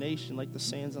father of a nation like the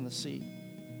sands on the sea.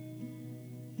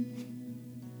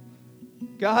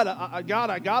 God, I got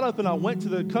up and I went to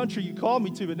the country you called me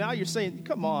to, but now you're saying,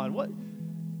 come on, what?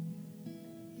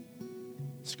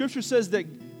 Scripture says that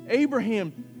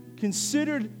Abraham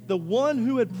considered the one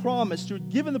who had promised, who had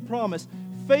given the promise,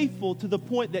 faithful to the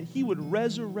point that he would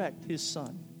resurrect his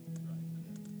son.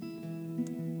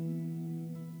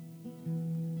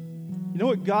 You know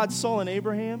what God saw in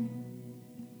Abraham?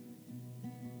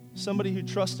 Somebody who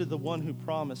trusted the one who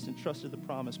promised and trusted the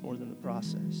promise more than the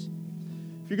process.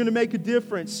 If you're going to make a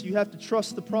difference, you have to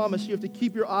trust the promise. You have to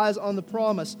keep your eyes on the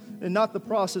promise and not the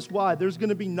process. Why? There's going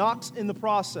to be knocks in the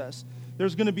process.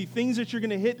 There's going to be things that you're going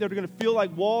to hit that are going to feel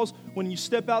like walls when you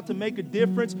step out to make a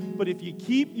difference. But if you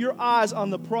keep your eyes on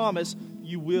the promise,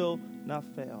 you will not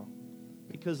fail,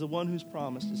 because the one who's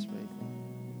promised is faithful.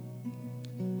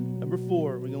 Number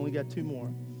 4, we only got 2 more.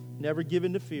 Never give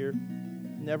in to fear.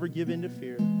 Never give in to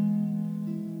fear.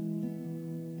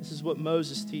 This is what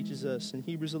Moses teaches us in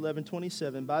Hebrews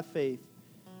 11:27. By faith,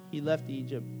 he left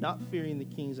Egypt, not fearing the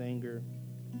king's anger.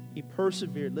 He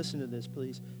persevered, listen to this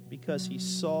please, because he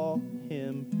saw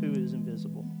him who is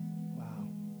invisible. Wow.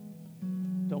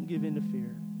 Don't give in to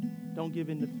fear. Don't give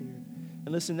in to fear. And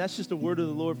listen, that's just a word of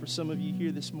the Lord for some of you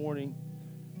here this morning.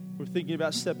 We're thinking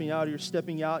about stepping out, or you're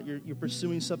stepping out, you're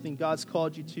pursuing something God's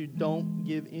called you to. Don't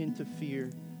give in to fear.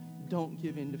 Don't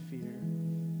give in to fear.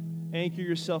 Anchor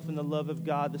yourself in the love of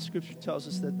God. The scripture tells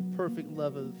us that the perfect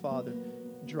love of the Father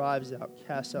drives out,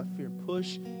 casts out fear.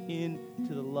 Push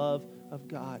into the love of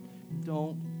God.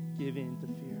 Don't give in to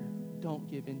fear. Don't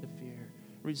give in to fear.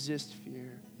 Resist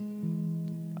fear.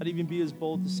 I'd even be as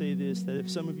bold to say this, that if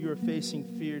some of you are facing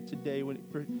fear today,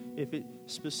 if it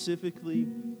specifically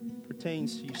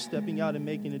pertains to you stepping out and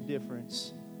making a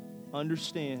difference,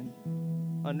 understand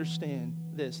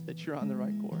this, that you're on the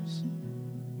right course.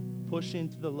 Push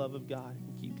into the love of God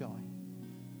and keep going.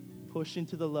 Push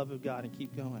into the love of God and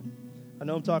keep going. I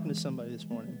know I'm talking to somebody this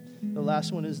morning. The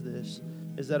last one is this,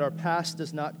 is that our past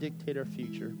does not dictate our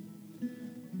future.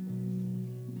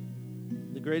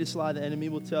 The greatest lie the enemy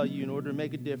will tell you in order to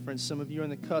make a difference, some of you are on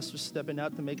the cusp of stepping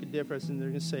out to make a difference, and they're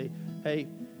going to say, hey,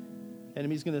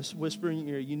 enemy's going to whisper in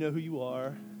your ear, you know who you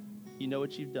are, you know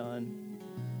what you've done.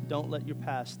 Don't let your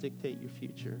past dictate your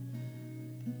future.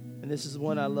 And this is the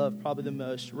one I love probably the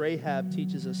most. Rahab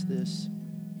teaches us this.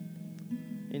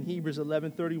 In Hebrews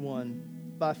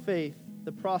 11:31, by faith,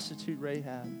 the prostitute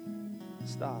Rahab.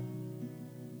 Stop.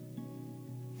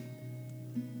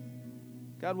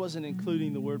 God wasn't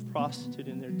including the word prostitute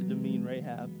in there to demean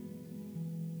Rahab.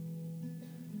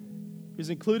 He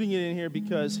was including it in here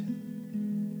because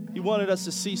he wanted us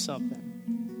to see something.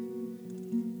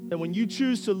 That when you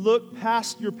choose to look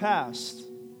past your past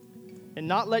and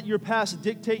not let your past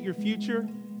dictate your future,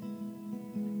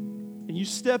 and you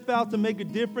step out to make a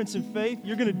difference in faith,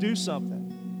 you're going to do something.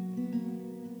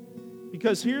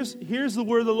 Because here's the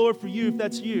word of the Lord for you if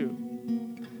that's you.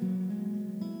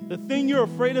 The thing you're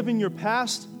afraid of in your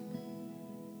past,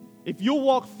 if you'll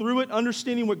walk through it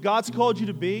understanding what God's called you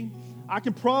to be, I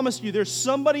can promise you there's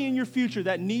somebody in your future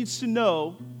that needs to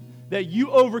know that you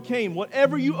overcame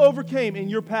whatever you overcame in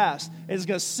your past, and it's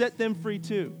going to set them free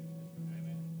too.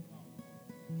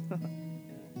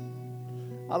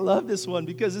 I love this one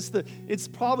because it's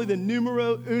probably the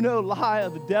numero uno lie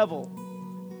of the devil.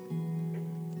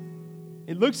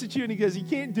 He looks at you and he goes, you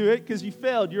can't do it because you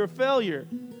failed. You're a failure.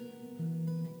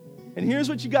 And here's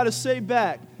what you got to say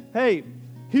back. Hey,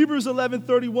 Hebrews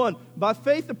 11:31. By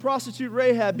faith, the prostitute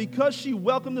Rahab, because she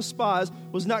welcomed the spies,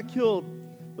 was not killed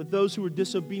with those who were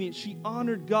disobedient. She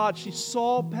honored God. She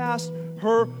saw past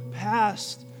her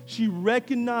past. She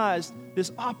recognized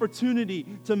this opportunity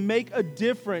to make a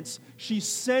difference. She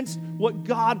sensed what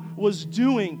God was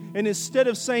doing. And instead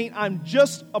of saying, I'm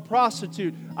just a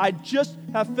prostitute, I just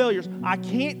have failures, I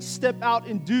can't step out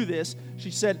and do this,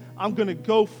 she said, I'm going to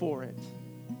go for it.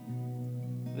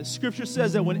 And the scripture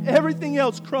says that when everything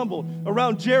else crumbled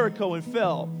around Jericho and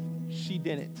fell, she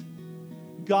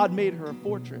didn't. God made her a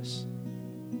fortress.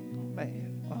 Oh,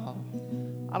 man. Oh,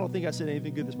 I don't think I said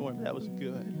anything good this morning, but that was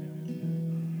good.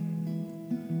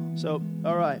 So,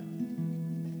 all right.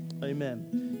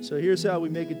 Amen. So here's how we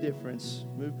make a difference.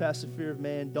 Move past the fear of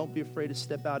man. Don't be afraid to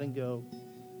step out and go.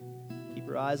 Keep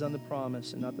your eyes on the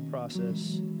promise and not the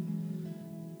process.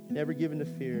 Never give in to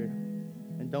fear.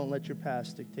 And don't let your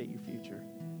past dictate your future.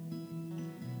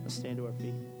 Let's stand to our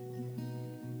feet.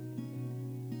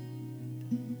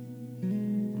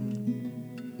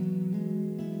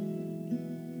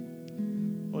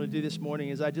 What I want to do this morning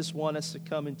is I just want us to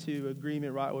come into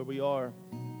agreement right where we are.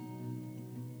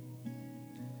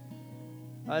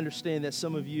 I understand that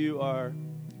some of you are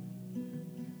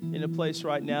in a place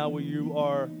right now where you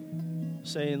are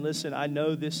saying, listen, I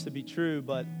know this to be true,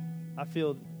 but I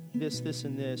feel this,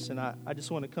 and this, and I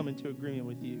just want to come into agreement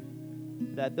with you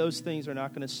that those things are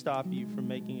not going to stop you from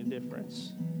making a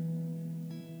difference.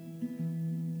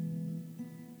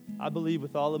 I believe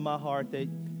with all of my heart that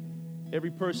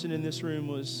every person in this room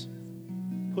was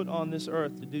put on this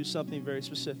earth to do something very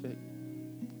specific,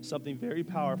 something very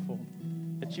powerful,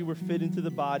 that you were fit into the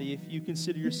body. If you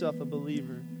consider yourself a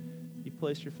believer, you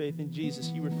placed your faith in Jesus,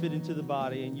 you were fit into the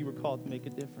body, and you were called to make a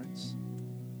difference.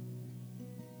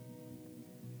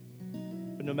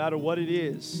 But no matter what it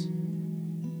is,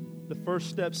 the first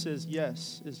step is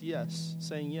yes,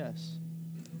 saying yes.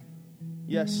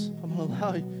 Yes, I'm going to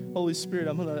allow you, Holy Spirit,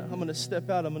 I'm going to step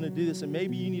out, I'm going to do this. And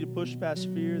maybe you need to push past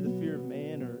fear, the fear of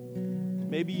man, or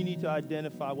maybe you need to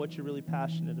identify what you're really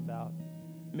passionate about.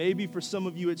 Maybe for some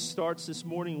of you it starts this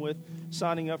morning with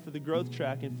signing up for the growth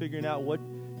track and figuring out what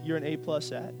you're an A+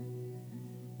 at.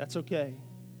 That's okay.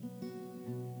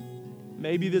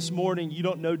 Maybe this morning you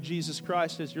don't know Jesus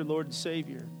Christ as your Lord and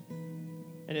Savior.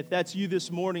 And if that's you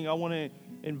this morning, I want to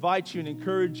invite you and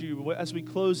encourage you as we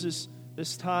close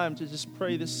this time to just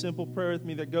pray this simple prayer with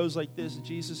me that goes like this.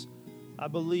 Jesus, I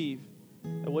believe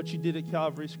that what you did at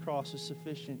Calvary's cross is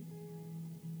sufficient.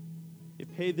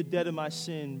 It paid the debt of my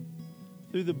sin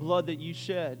through the blood that you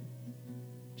shed.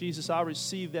 Jesus, I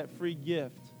receive that free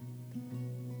gift.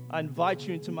 I invite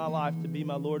you into my life to be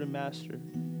my Lord and Master.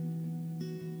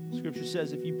 Scripture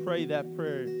says if you pray that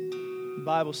prayer, the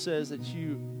Bible says that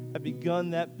you have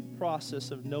begun that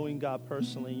process of knowing God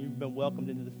personally, and you've been welcomed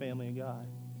into the family of God.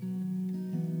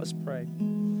 Let's pray.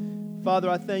 Father,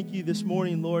 I thank you this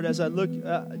morning, Lord, as I look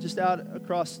just out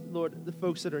across, Lord, the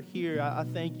folks that are here. I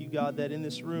thank you, God, that in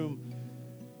this room,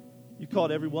 you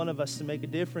called every one of us to make a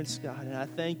difference, God. And I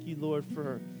thank you, Lord,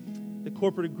 for the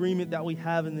corporate agreement that we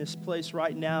have in this place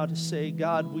right now to say,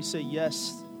 God, we say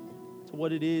yes to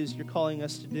what it is you're calling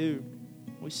us to do.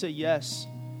 We say yes.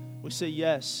 We say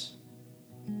yes.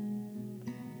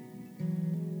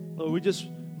 Lord, we just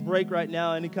break right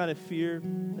now any kind of fear,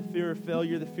 the fear of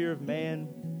failure, the fear of man,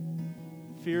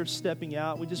 fear of stepping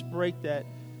out. We just break that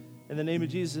in the name of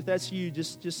Jesus. If that's you,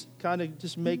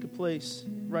 just make a place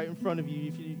right in front of you.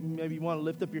 If you maybe want to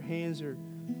lift up your hands or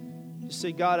just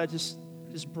say, God, I just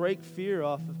break fear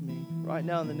off of me right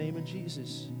now in the name of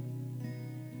Jesus.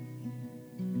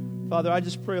 Father, I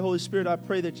just pray, Holy Spirit, I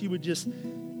pray that you would just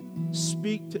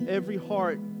speak to every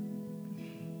heart.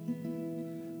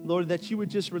 Lord, that you would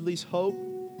just release hope,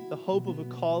 the hope of a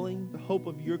calling, the hope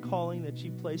of your calling that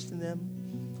you placed in them.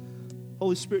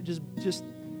 Holy Spirit, just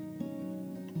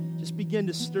begin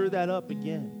to stir that up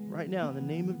again right now in the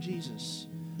name of Jesus.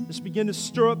 Just begin to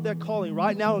stir up that calling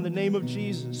right now in the name of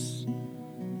Jesus.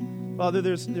 Father,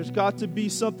 there's got to be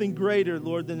something greater,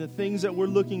 Lord, than the things that we're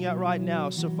looking at right now.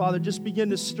 So, Father, just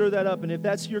begin to stir that up. And if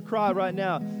that's your cry right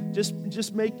now,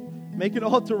 just make an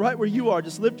altar right where you are.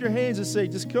 Just lift your hands and say,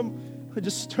 just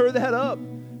stir that up.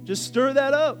 Just stir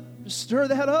that up. Just stir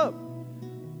that up.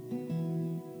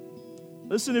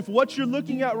 Listen, if what you're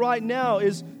looking at right now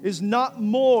is not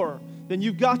more, then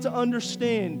you've got to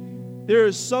understand there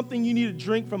is something you need to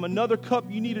drink from, another cup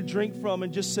you need to drink from,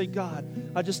 and just say, God,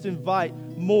 I just invite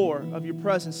more of your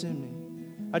presence in me.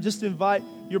 I just invite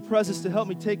your presence to help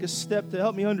me take a step, to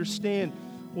help me understand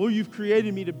who you've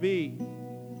created me to be.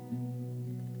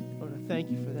 Lord, I thank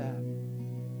you for that.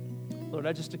 Lord,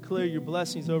 I just declare your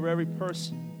blessings over every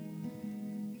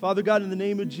person. Father God, in the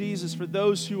name of Jesus, for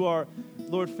those who are,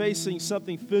 Lord, facing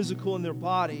something physical in their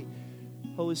body,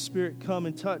 Holy Spirit, come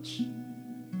and touch.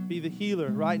 be the healer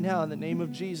right now in the name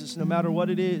of Jesus, no matter what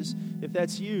it is. If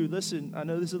that's you, listen, I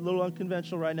know this is a little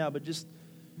unconventional right now, but just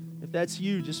if that's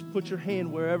you, just put your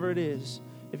hand wherever it is.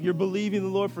 If you're believing the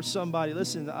Lord for somebody,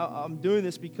 listen, I'm doing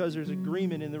this because there's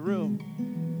agreement in the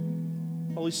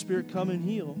room. Holy Spirit, come and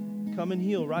heal. Come and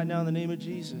heal right now in the name of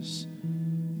Jesus.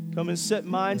 Come and set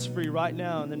minds free right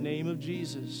now in the name of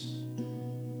Jesus.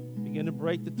 Begin to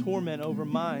break the torment over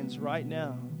minds right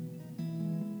now.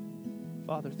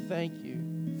 Father, thank you.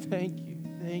 Thank you.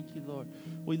 Thank you, Lord.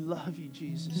 We love you,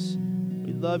 Jesus.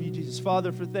 We love you, Jesus.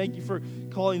 Father, thank you for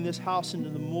calling this house into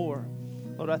the more.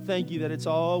 Lord, I thank you that it's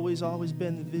always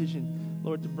been the vision,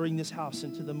 Lord, to bring this house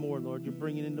into the more, Lord. You're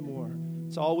bringing it into more.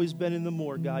 It's always been in the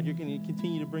more, God. You're going to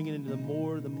continue to bring it into the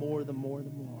more.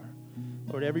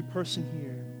 Lord, every person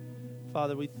here,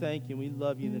 Father, we thank you and we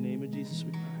love you in the name of Jesus,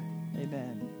 we pray.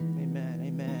 Amen. Amen.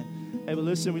 Amen. Hey, but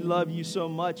listen, we love you so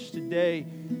much today.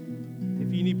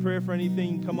 If you need prayer for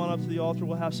anything, come on up to the altar.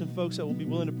 We'll have some folks that will be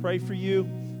willing to pray for you.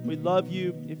 We love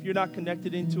you. If you're not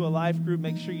connected into a life group,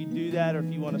 make sure you do that. Or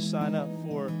if you want to sign up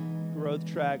for Growth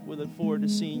Track, we look forward to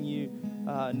seeing you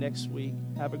next week.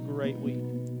 Have a great week.